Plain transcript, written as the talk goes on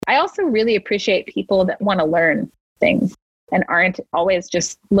I also really appreciate people that want to learn things and aren't always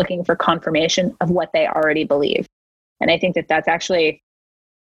just looking for confirmation of what they already believe. And I think that that's actually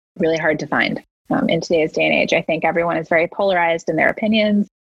really hard to find in today's day and age. I think everyone is very polarized in their opinions,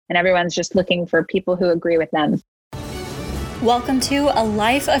 and everyone's just looking for people who agree with them. Welcome to A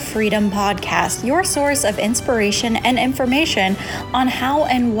Life of Freedom podcast, your source of inspiration and information on how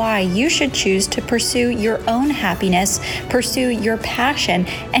and why you should choose to pursue your own happiness, pursue your passion,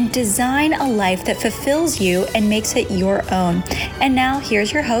 and design a life that fulfills you and makes it your own. And now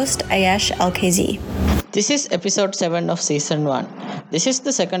here's your host, Ayash LKZ. This is episode 7 of season 1. This is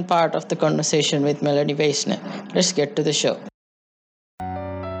the second part of the conversation with Melanie Wiesner. Let's get to the show.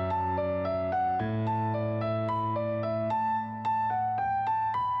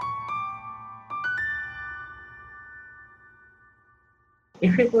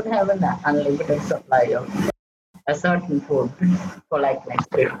 If you could have an unlimited supply of a certain food for like next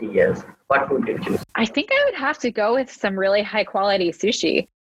 50 years, what would you choose? I think I would have to go with some really high quality sushi,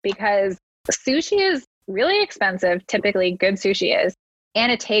 because sushi is really expensive, typically good sushi is,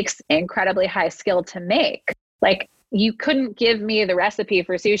 and it takes incredibly high skill to make. Like, you couldn't give me the recipe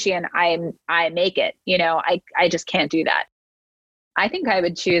for sushi and I make it, I just can't do that. I think I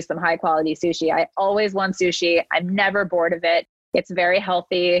would choose some high quality sushi. I always want sushi. I'm never bored of it. It's very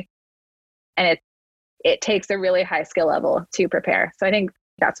healthy, and it takes a really high skill level to prepare. So I think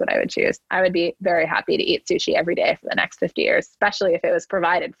that's what I would choose. I would be very happy to eat sushi every day for the next 50 years, especially if it was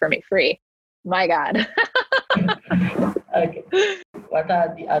provided for me free. My God. Okay. What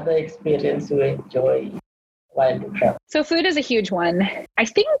are the other experiences you enjoy while you travel? So food is a huge one. I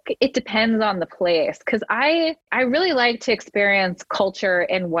think it depends on the place, because I really like to experience culture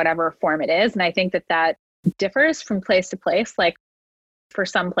in whatever form it is. And I think that differs from place to place. Like, for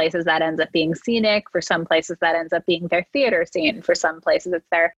some places that ends up being scenic, for some places that ends up being their theater scene, for some places it's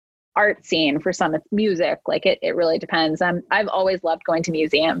their art scene, for some it's music. Like, it really depends. I've always loved going to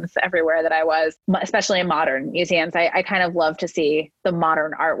museums everywhere that I was, especially in modern museums. I kind of love to see the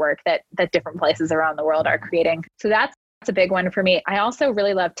modern artwork that different places around the world are creating. So that's a big one for me. I also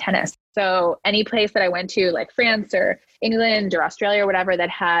really love tennis. So any place that I went to, like France or England or Australia or whatever, that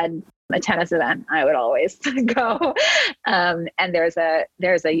had a tennis event, I would always go. And there's a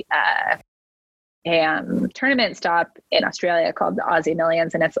tournament stop in Australia called the Aussie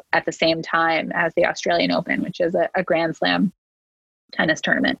Millions, and it's at the same time as the Australian Open, which is a Grand Slam tennis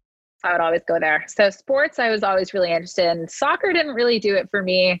tournament. So I would always go there. So sports, I was always really interested in. Soccer didn't really do it for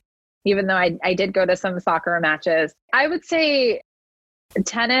me, even though I did go to some soccer matches. I would say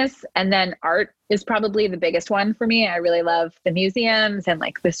tennis, and then art is probably the biggest one for me. I really love the museums and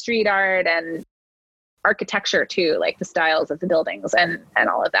like the street art and architecture too, like the styles of the buildings and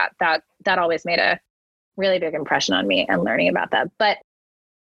all of that. That always made a really big impression on me, and learning about that. But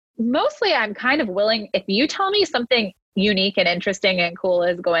mostly I'm kind of willing, if you tell me something unique and interesting and cool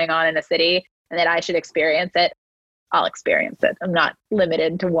is going on in a city and that I should experience it, I'll experience it. I'm not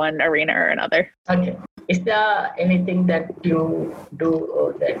limited to one arena or another. Okay. Is there anything that you do,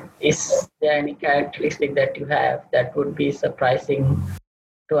 or that is there any characteristic that you have that would be surprising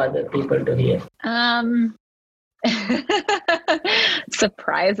to other people to hear?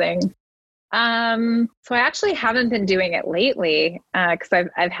 Surprising. So I actually haven't been doing it lately because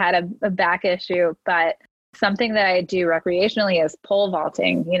I've had a back issue, but something that I do recreationally is pole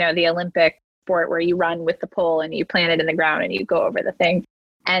vaulting, the Olympic sport where you run with the pole and you plant it in the ground and you go over the thing.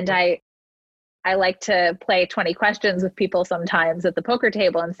 And I like to play 20 questions with people sometimes at the poker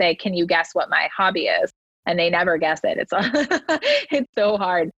table and say, can you guess what my hobby is? And they never guess it. It's so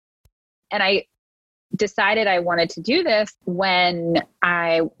hard. And I decided I wanted to do this when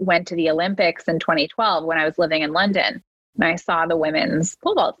I went to the Olympics in 2012, when I was living in London. And I saw the women's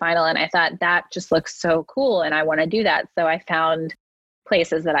pole vault final, and I thought that just looks so cool, and I want to do that. So I found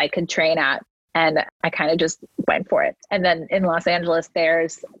places that I could train at, and I kind of just went for it. And then in Los Angeles,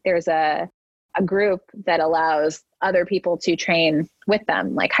 there's a group that allows other people to train with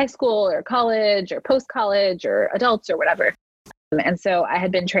them, like high school or college or post-college or adults or whatever. And so I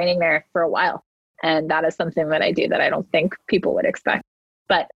had been training there for a while. And that is something that I do that I don't think people would expect.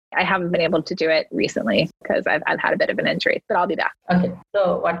 But I haven't been able to do it recently because I've had a bit of an injury, but I'll be back. Okay.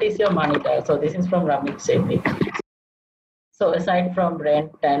 So what is your money tag? So this is from Ramit Sethi. So aside from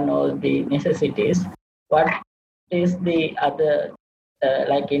rent and all the necessities, what is the other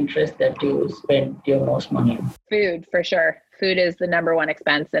interest that you spend your most money on? Food, for sure. Food is the number one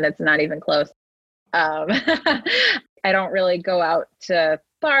expense, and it's not even close. I don't really go out to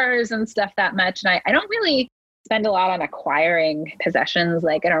bars and stuff that much. And I don't really spend a lot on acquiring possessions.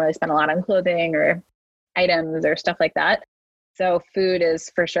 Like, I don't really spend a lot on clothing or items or stuff like that. So food is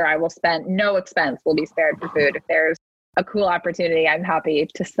for sure, I will spend, no expense will be spared for food. If there's a cool opportunity, I'm happy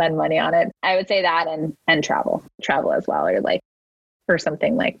to spend money on it. I would say that and travel as well, or like, or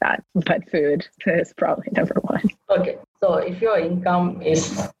something like that. But food is probably number one. Okay. So if your income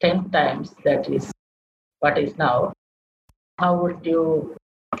is 10 times that is what is now, how would you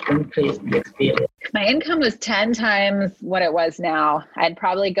increase the experience? If my income was 10 times what it was now, I'd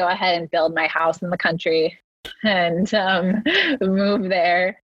probably go ahead and build my house in the country and move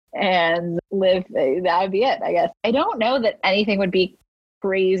there and live. That would be it, I guess. I don't know that anything would be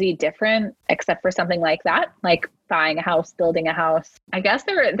crazy different except for something like that, like buying a house, building a house. I guess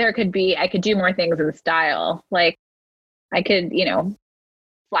there could be, I could do more things in style. Like I could,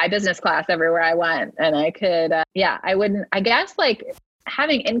 fly business class everywhere I went, and I could, I guess like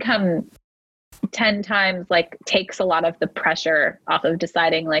having income 10 times like takes a lot of the pressure off of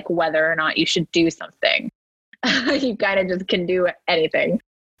deciding like whether or not you should do something. You kind of just can do anything.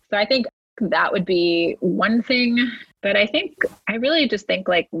 So I think that would be one thing. But I really just think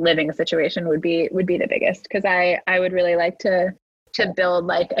like living situation would be the biggest, because I would really like to build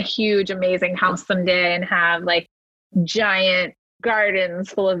like a huge, amazing house someday and have like giant gardens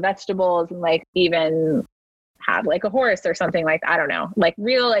full of vegetables and like even have like a horse or something like, I don't know, like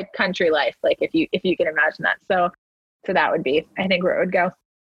real like country life. Like if you can imagine that. So that would be, I think, where it would go.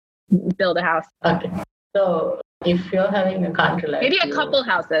 Build a house. Okay. So if you're having a country life, maybe a couple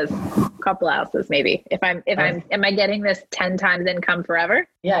houses, maybe. Am I getting this 10 times income forever?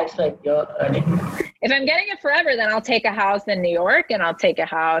 Yeah, it's like you're earning. If I'm getting it forever, then I'll take a house in New York, and I'll take a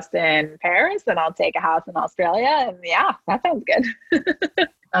house in Paris, and I'll take a house in Australia. And yeah, that sounds good.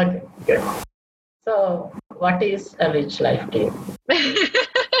 Okay, good. So what is a rich life to you?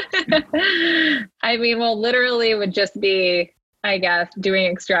 I mean, well, literally would just be, I guess, doing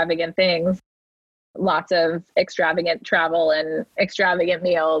extravagant things. Lots of extravagant travel and extravagant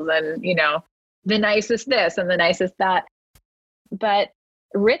meals and, the nicest this and the nicest that. But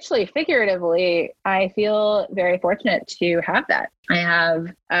richly, figuratively, I feel very fortunate to have that. I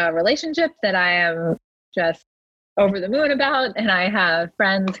have a relationship that I am just over the moon about, and I have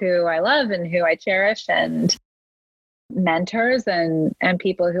friends who I love and who I cherish, and mentors and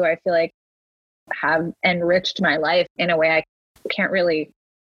people who I feel like have enriched my life in a way I can't really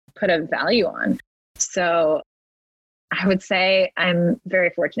put a value on. So I would say I'm very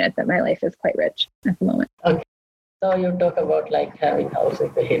fortunate that my life is quite rich at the moment. Okay. So you talk about like having house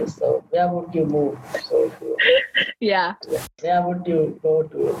in the hills. So where would you move? So yeah. Where would you go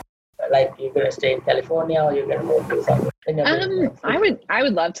to? Like you're gonna stay in California, or you're gonna move to somewhere? I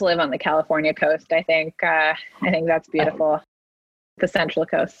would love to live on the California coast. I think that's beautiful. The Central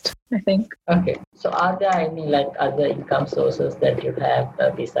Coast, I think. Okay. So are there any like other income sources that you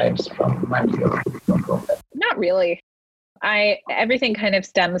have besides from money or from poker? Not really. Everything kind of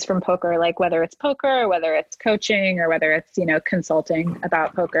stems from poker, like whether it's poker, or whether it's coaching, or whether it's, consulting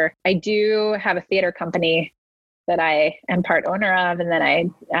about poker. I do have a theater company that I am part owner of, and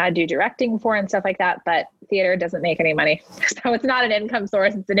then I do directing for and stuff like that. But theater doesn't make any money. So it's not an income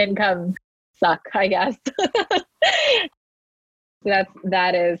source. It's an income suck, I guess.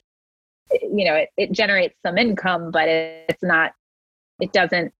 That is, it generates some income, but it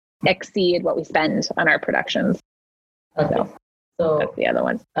doesn't exceed what we spend on our productions. Okay. So that's the other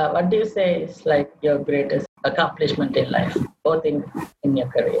one. What do you say is like your greatest accomplishment in life, both in your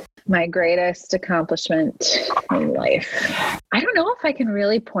career? My greatest accomplishment in life. I don't know if I can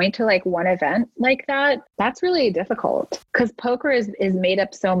really point to like one event like that. That's really difficult, because poker is made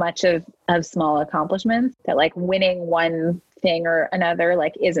up so much of small accomplishments that like winning one thing or another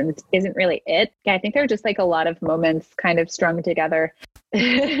like isn't really it. I think there are just like a lot of moments kind of strung together.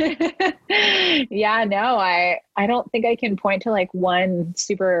 Yeah, no, I don't think I can point to like one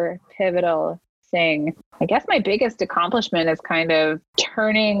super pivotal thing. I guess my biggest accomplishment is kind of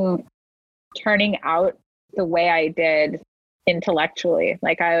turning out the way I did intellectually.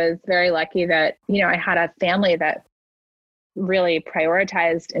 Like I was very lucky that, I had a family that really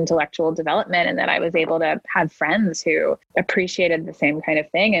prioritized intellectual development, and that I was able to have friends who appreciated the same kind of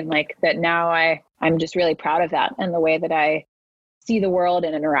thing. And like that now I'm just really proud of that, and the way that I see the world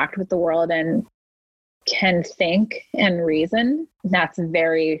and interact with the world and can think and reason. That's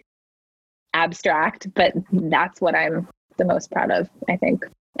very abstract, but that's what I'm the most proud of, I think.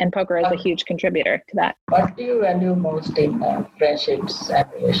 And poker is a huge contributor to that. What do you value most in friendships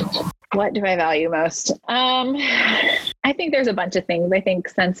and relationships? What do I value most? I think there's a bunch of things. I think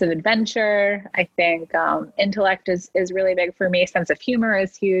sense of adventure. I think intellect is really big for me. Sense of humor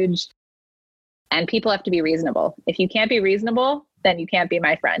is huge. And people have to be reasonable. If you can't be reasonable, then you can't be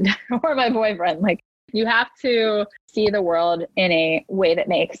my friend or my boyfriend. Like You have to see the world in a way that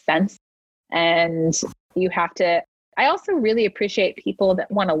makes sense. And you have to, I also really appreciate people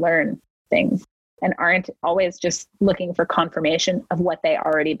that want to learn things and aren't always just looking for confirmation of what they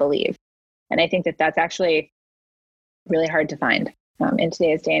already believe. And I think that that's actually really hard to find in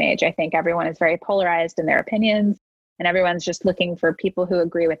today's day and age. I think everyone is very polarized in their opinions, and everyone's just looking for people who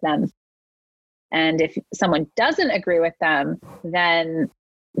agree with them. And if someone doesn't agree with them, then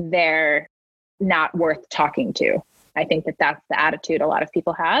they're not worth talking to. I think that that's the attitude a lot of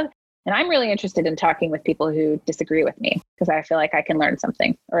people have. And I'm really interested in talking with people who disagree with me because I feel like I can learn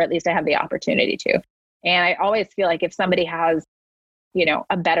something, or at least I have the opportunity to. And I always feel like if somebody has,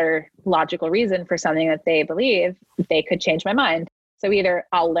 a better logical reason for something that they believe, they could change my mind. So either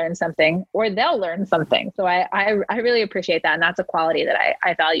I'll learn something or they'll learn something. So I really appreciate that. And that's a quality that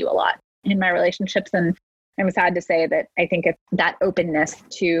I value a lot in my relationships. And I'm sad to say that I think that openness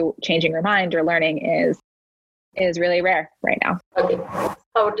to changing your mind or learning is really rare right now. Okay.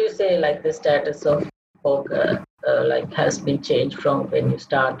 How would you say the status of poker has been changed from when you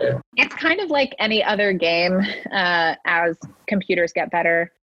started? It's kind of like any other game. As computers get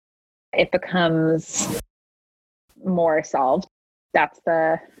better, it becomes more solved. That's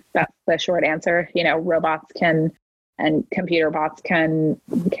the short answer. Robots can and computer bots can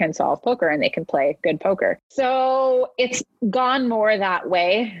solve poker, and they can play good poker. So it's gone more that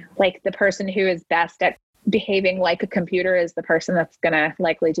way. Like the person who is best at behaving like a computer is the person that's going to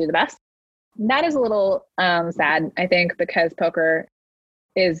likely do the best. That is a little sad, I think, because poker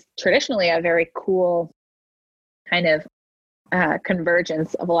is traditionally a very cool kind of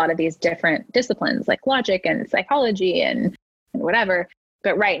convergence of a lot of these different disciplines like logic and psychology and whatever.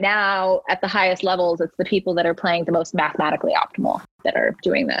 But right now, at the highest levels, it's the people that are playing the most mathematically optimal that are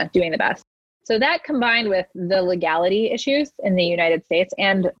doing the best. So that combined with the legality issues in the United States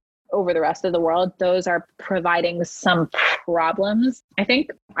and over the rest of the world, those are providing some problems.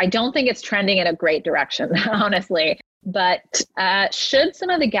 I don't think it's trending in a great direction, honestly. But should some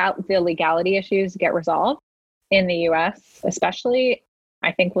of the legality issues get resolved in the US, especially,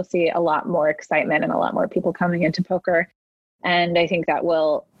 I think we'll see a lot more excitement and a lot more people coming into poker. And I think that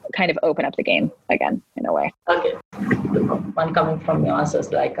will kind of open up the game again in a way. Okay. One coming from your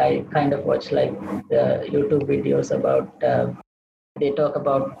answers, I kind of watch the YouTube videos about, they talk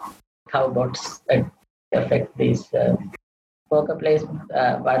about how bots affect these poker players,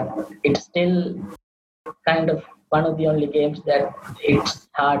 but it's still kind of one of the only games that it's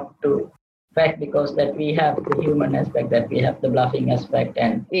hard to crack because that we have the human aspect, that we have the bluffing aspect.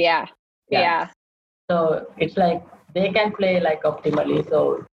 And yeah. So it's they can play optimally.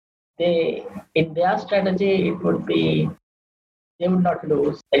 So in their strategy, it would be, they would not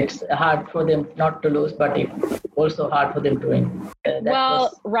lose. It's hard for them not to lose, but it's also hard for them to win.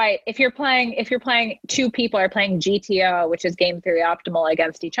 Right. If you're playing, two people are playing GTO, which is game theory optimal,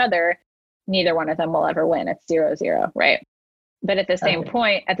 against each other, neither one of them will ever win. It's 0-0, right? But at the same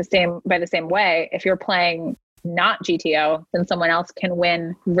point, by the same way, if you're playing not GTO, then someone else can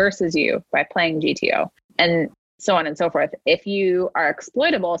win versus you by playing GTO. And so on and so forth. If you are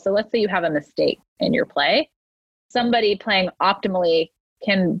exploitable, so let's say you have a mistake in your play, somebody playing optimally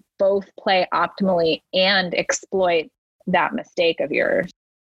can both play optimally and exploit that mistake of yours.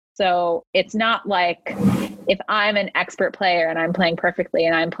 So it's not like if I'm an expert player and I'm playing perfectly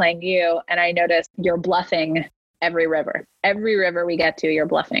and I'm playing you and I notice you're bluffing every river we get to, you're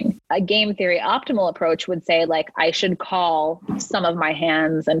bluffing. A game theory optimal approach would say I should call some of my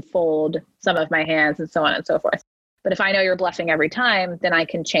hands and fold some of my hands and so on and so forth. But if I know you're bluffing every time, then I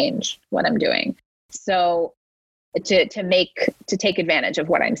can change what I'm doing. So to take advantage of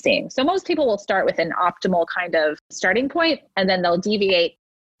what I'm seeing. So most people will start with an optimal kind of starting point, and then they'll deviate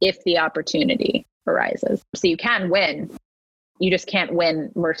if the opportunity arises. So you can win. You just can't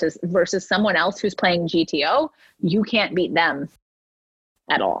win versus someone else who's playing GTO. You can't beat them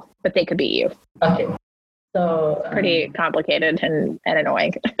at all, but they could beat you. Okay. So pretty complicated and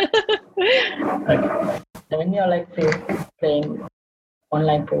annoying. Okay. When you're playing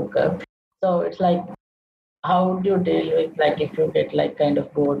online poker, so it's how do you deal with if you get kind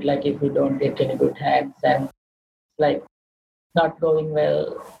of bored, if you don't get any good hands and not going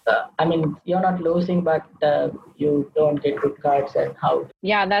well? You're not losing, but you don't get good cards, and how?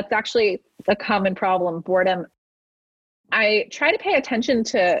 Yeah, that's actually a common problem, boredom. I try to pay attention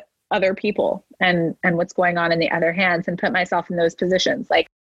to other people and what's going on in the other hands and put myself in those positions.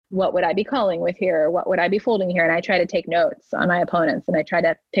 What would I be calling with here? What would I be folding here? And I try to take notes on my opponents and I try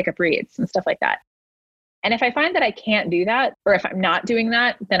to pick up reads and stuff like that. And if I find that I can't do that, or if I'm not doing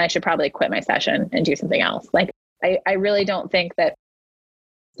that, then I should probably quit my session and do something else. I really don't think that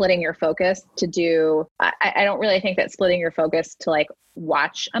splitting your focus to do, I don't really think that splitting your focus to like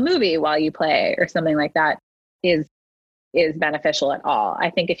watch a movie while you play or something like that is beneficial at all. I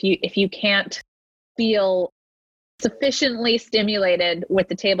think if you can't feel sufficiently stimulated with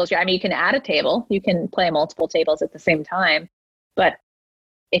the tables, I mean, you can add a table, you can play multiple tables at the same time, but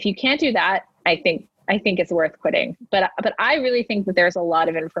if you can't do that, I think it's worth quitting. But I really think that there's a lot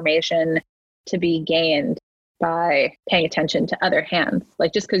of information to be gained by paying attention to other hands.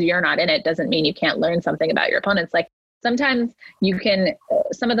 Like, just because you're not in it doesn't mean you can't learn something about your opponents. Like, sometimes you can,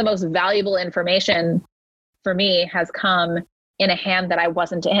 some of the most valuable information for me has come in a hand that I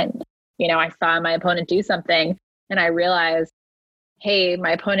wasn't in. You know, I saw my opponent do something and I realized, hey,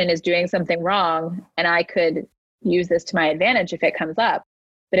 my opponent is doing something wrong and I could use this to my advantage if it comes up.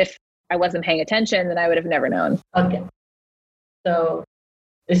 But if I wasn't paying attention, then I would have never known. Okay. So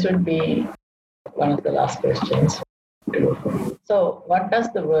this would be one of the last questions. So what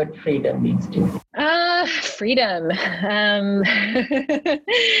does the word freedom mean to you? Freedom.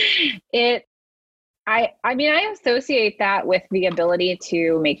 I mean, I associate that with the ability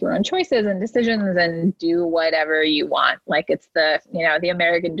to make your own choices and decisions and do whatever you want. Like, it's the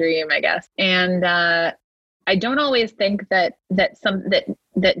American dream, I guess. And I don't always think that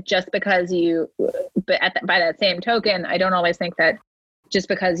just because by that same token, I don't always think that just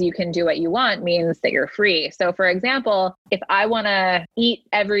because you can do what you want means that you're free. So for example, if I want to eat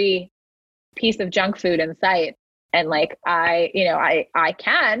every piece of junk food in sight, and like I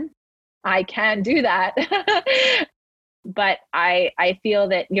can do that, but I feel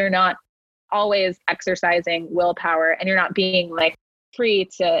that you're not always exercising willpower and you're not being like free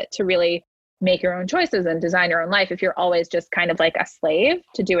to really make your own choices and design your own life if you're always just kind of like a slave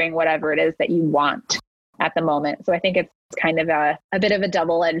to doing whatever it is that you want at the moment. So I think it's kind of a bit of a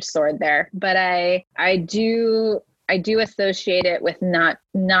double-edged sword there, but I do associate it with not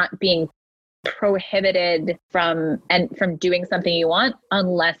being prohibited from doing something you want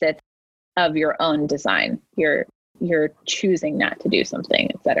unless it's of your own design. You're choosing not to do something,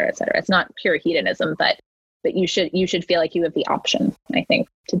 et cetera, et cetera. It's not pure hedonism, but you should feel like you have the option, I think,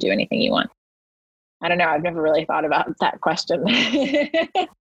 to do anything you want. I don't know. I've never really thought about that question.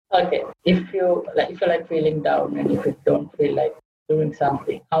 Okay. If you like feeling down and if you don't feel like doing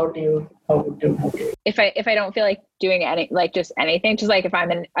something, how would you motivate? If I don't feel like doing just anything, just like if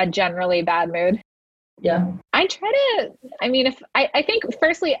I'm in a generally bad mood. Yeah. I try to, I mean, I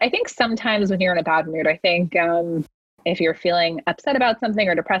think sometimes when you're in a bad mood, I think if you're feeling upset about something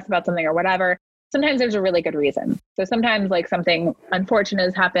or depressed about something or whatever, sometimes there's a really good reason. So sometimes like something unfortunate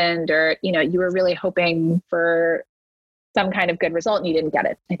has happened, or, you were really hoping for some kind of good result and you didn't get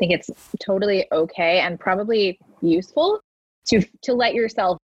it. I think it's totally okay and probably useful to let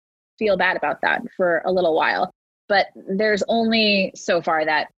yourself feel bad about that for a little while. But there's only so far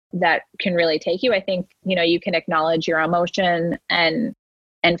that can really take you. I think, you can acknowledge your emotion and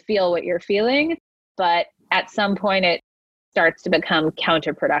feel what you're feeling, but at some point it starts to become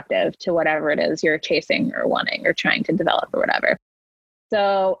counterproductive to whatever it is you're chasing or wanting or trying to develop or whatever.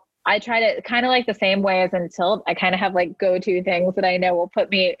 So I try to kind of like the same way as until I kind of have like go-to things that I know will put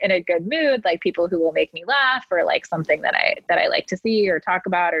me in a good mood, like people who will make me laugh or like something that I like to see or talk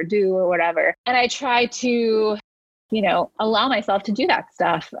about or do or whatever. And I try to, allow myself to do that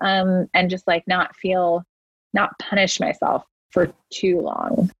stuff and just like not punish myself for too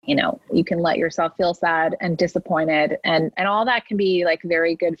long. You can let yourself feel sad and disappointed and all that can be like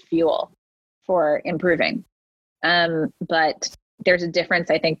very good fuel for improving. But there's a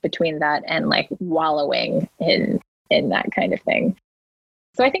difference, I think, between that and like wallowing in that kind of thing.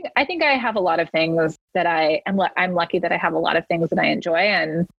 So I think I have a lot of things that I'm lucky that I have a lot of things that I enjoy.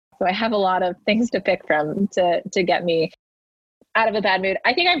 And so I have a lot of things to pick from to get me out of a bad mood.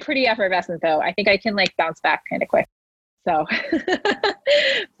 I think I'm pretty effervescent though. I think I can like bounce back kind of quick. So,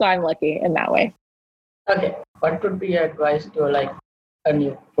 so I'm lucky in that way. Okay. What would be your advice to like a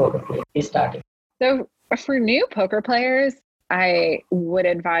new poker player starting? So for new poker players, I would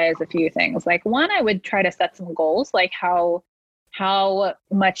advise a few things. Like one, I would try to set some goals, like how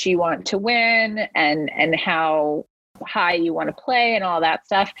much you want to win and how high you want to play and all that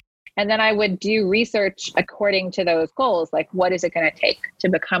stuff. And then I would do research according to those goals. Like, what is it going to take to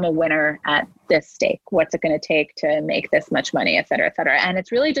become a winner at this stake? What's it going to take to make this much money, et cetera, et cetera. And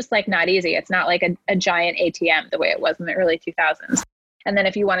it's really just like not easy. It's not like a giant ATM the way it was in the early 2000s. And then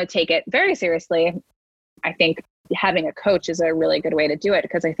if you want to take it very seriously, I think having a coach is a really good way to do it,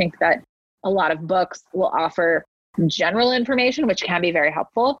 because I think that a lot of books will offer general information, which can be very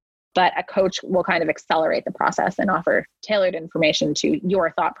helpful. but a coach will kind of accelerate the process and offer tailored information to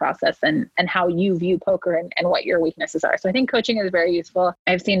your thought process and how you view poker and what your weaknesses are. So I think coaching is very useful.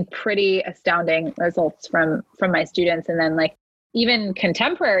 I've seen pretty astounding results from my students. And then like even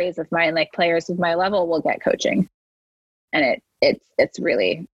contemporaries of mine, like players of my level, will get coaching. And it's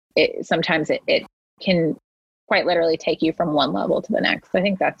really, sometimes it can quite literally take you from one level to the next. I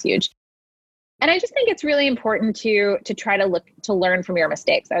think that's huge. And I just think it's really important to try to learn from your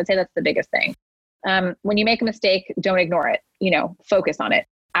mistakes. I would say that's the biggest thing. When you make a mistake, don't ignore it. Focus on it.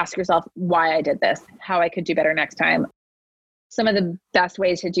 Ask yourself why I did this, how I could do better next time. Some of the best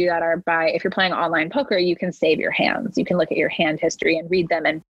ways to do that are if you're playing online poker, you can save your hands. You can look at your hand history and read them.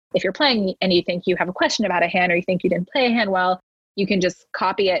 And if you're playing and you think you have a question about a hand or you think you didn't play a hand well, you can just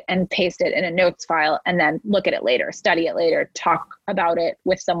copy it and paste it in a notes file and then look at it later, study it later, talk about it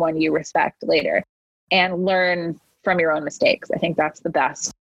with someone you respect later, and learn from your own mistakes. I think that's the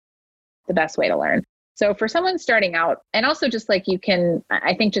best way to learn. So for someone starting out, and also just like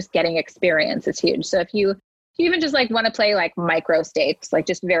I think just getting experience is huge. So if you even just like want to play like micro stakes, like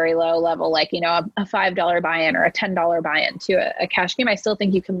just very low level, like, a $5 buy-in or a $10 buy-in to a cash game, I still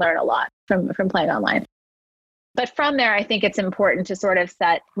think you can learn a lot from playing online. But from there, I think it's important to sort of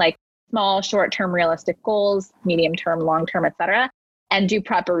set like small, short-term realistic goals, medium-term, long-term, et cetera, and do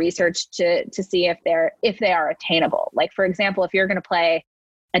proper research to see if they are attainable. Like, for example, if you're going to play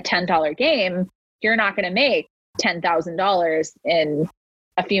a $10 game, you're not going to make $10,000 in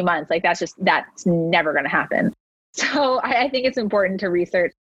a few months. Like that's never going to happen. So I think it's important to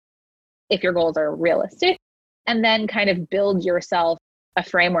research if your goals are realistic and then kind of build yourself a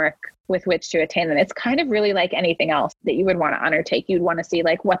framework with which to attain them. It's kind of really like anything else that you would want to undertake. You'd want to see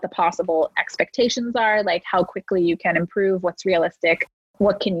like what the possible expectations are, like how quickly you can improve, what's realistic,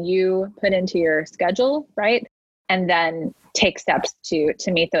 what can you put into your schedule, right? And then take steps to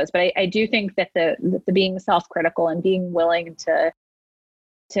meet those. But I do think that the being self-critical and being willing to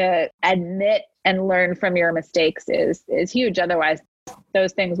admit and learn from your mistakes is huge. Otherwise,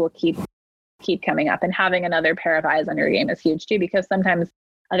 those things will keep coming up. And having another pair of eyes on your game is huge too, because sometimes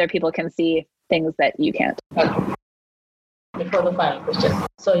other people can see things that you can't. Okay. Before the final question,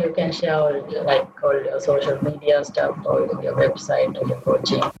 so you can share like all your social media stuff or your website or your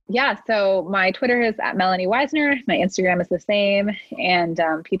coaching. Yeah, so my Twitter is at Melanie Wiesner. My Instagram is the same, and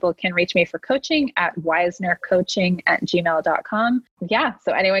people can reach me for coaching at wiesnercoaching@gmail.com. Yeah,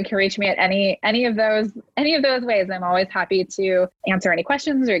 so anyone can reach me at any of those ways. I'm always happy to answer any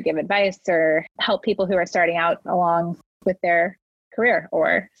questions or give advice or help people who are starting out along with their career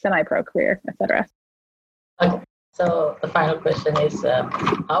or semi-pro career, etc. Okay. So the final question is,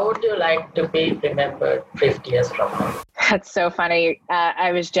 how would you like to be remembered 50 years from now? That's so funny.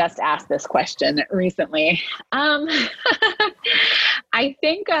 I was just asked this question recently. I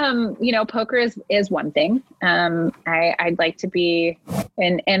think, poker is one thing. I'd like to be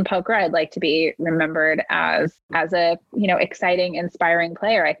in poker. I'd like to be remembered as a, exciting, inspiring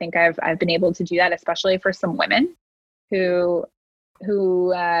player. I think I've been able to do that, especially for some women who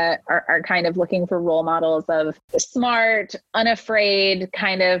are kind of looking for role models of smart, unafraid,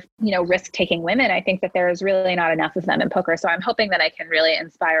 kind of, risk-taking women. I think that there is really not enough of them in poker. So I'm hoping that I can really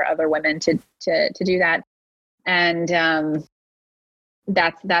inspire other women to do that. And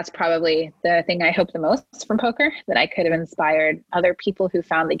that's probably the thing I hope the most from poker, that I could have inspired other people who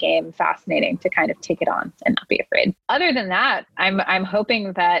found the game fascinating to kind of take it on and not be afraid. Other than that, I'm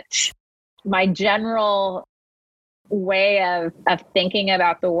hoping that my general way of thinking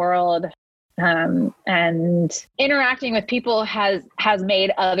about the world and interacting with people has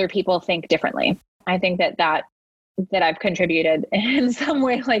made other people think differently. I think that I've contributed in some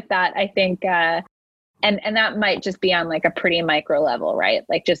way like that. I think and that might just be on like a pretty micro level, right?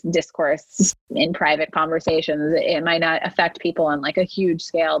 Like just discourse in private conversations. It might not affect people on like a huge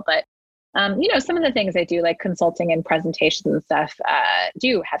scale, but some of the things I do, like consulting and presentations and stuff,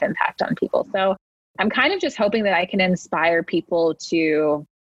 do have impact on people. So I'm kind of just hoping that I can inspire people to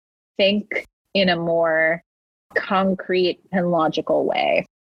think in a more concrete and logical way,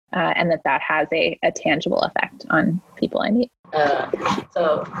 and that has a tangible effect on people I meet.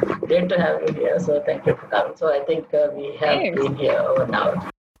 So great to have you here. So thank you for coming. So I think we have been here over an hour.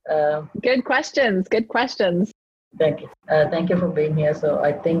 Good questions. Thank you. Thank you for being here. So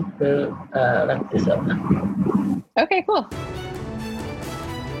I think we'll wrap this up now. Okay, cool.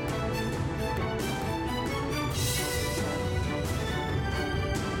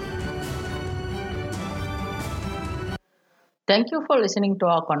 Thank you for listening to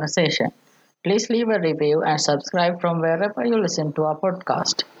our conversation. Please leave a review and subscribe from wherever you listen to our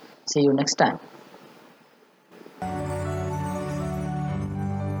podcast. See you next time.